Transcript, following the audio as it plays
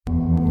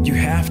You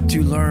have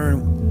to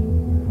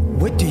learn,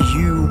 what do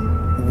you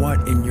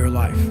want in your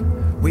life?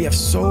 We have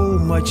so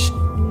much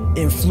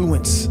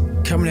influence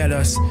coming at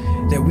us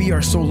that we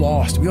are so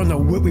lost. We don't know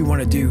what we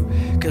want to do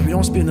because we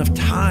don't spend enough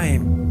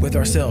time with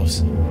ourselves.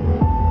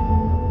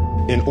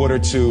 In order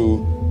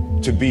to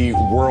be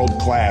world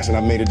class, and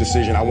I've made a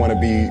decision, I want to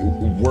be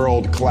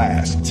world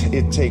class.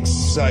 It takes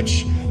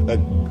such a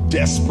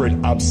desperate,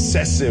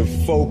 obsessive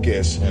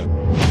focus.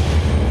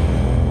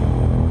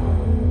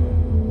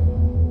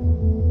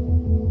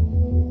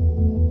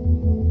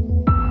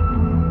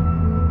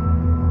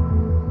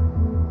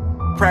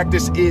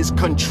 Practice is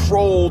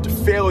controlled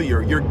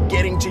failure. You're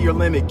getting to your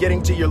limit,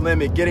 getting to your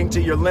limit, getting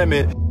to your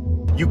limit.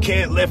 You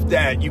can't lift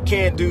that, you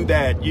can't do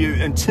that,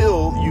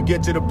 until you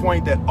get to the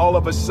point that all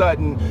of a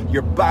sudden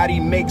your body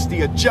makes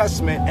the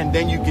adjustment and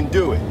then you can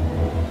do it.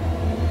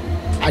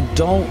 I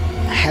don't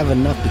have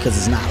enough because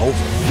it's not over.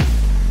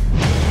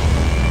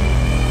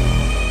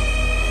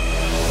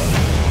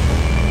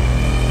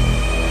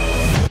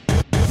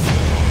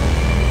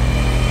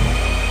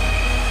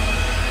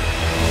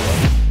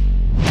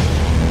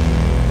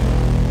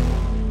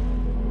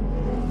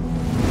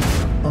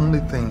 Only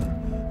thing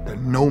that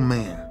no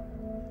man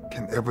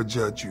can ever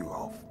judge you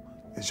off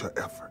is your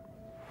effort.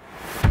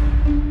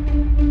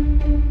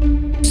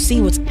 See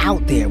what's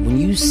out there, when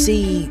you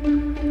see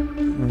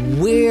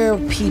where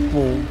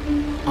people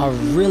are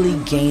really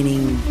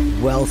gaining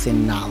wealth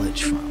and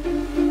knowledge from.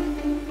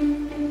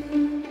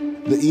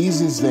 The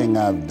easiest thing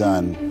I've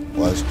done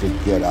was to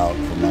get out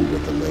from under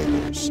the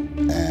labels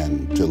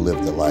and to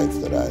live the life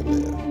that I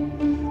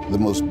live. The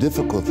most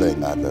difficult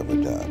thing I've ever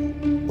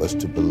done was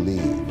to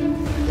believe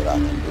that I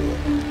can do it.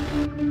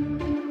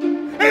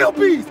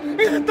 LBs,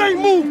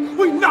 anything move,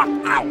 we knock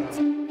out.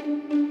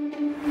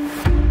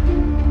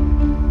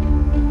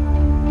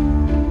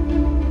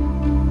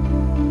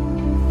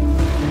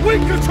 We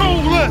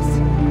control this.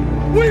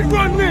 We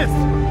run this.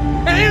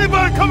 And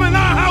anybody come in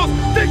our house,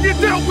 they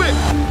get dealt with.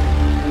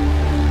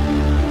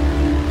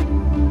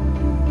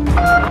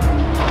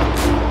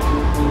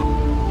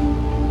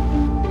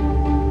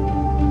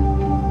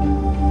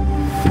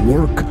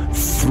 Work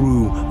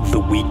through the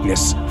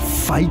weakness.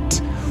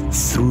 Fight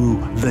through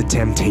the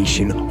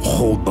temptation.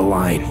 Hold the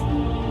line.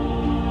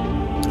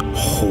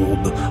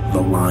 Hold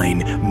the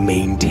line.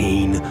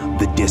 Maintain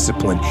the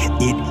discipline.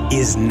 It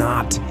is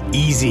not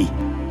easy,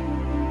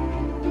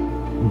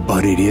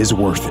 but it is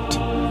worth it.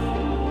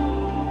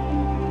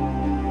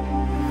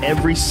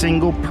 Every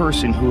single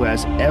person who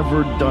has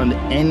ever done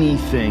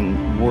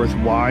anything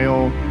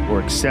worthwhile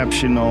or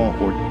exceptional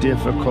or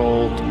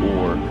difficult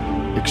or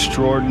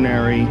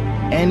extraordinary,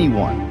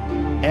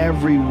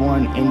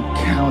 everyone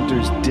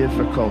encounters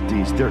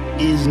difficulties. There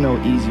is no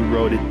easy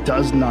road. It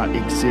does not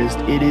exist.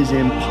 It is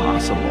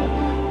impossible.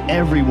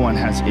 Everyone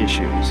has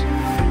issues.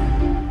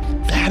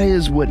 That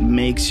is what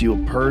makes you a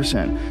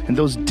person. And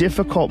those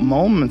difficult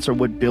moments are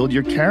what build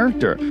your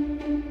character.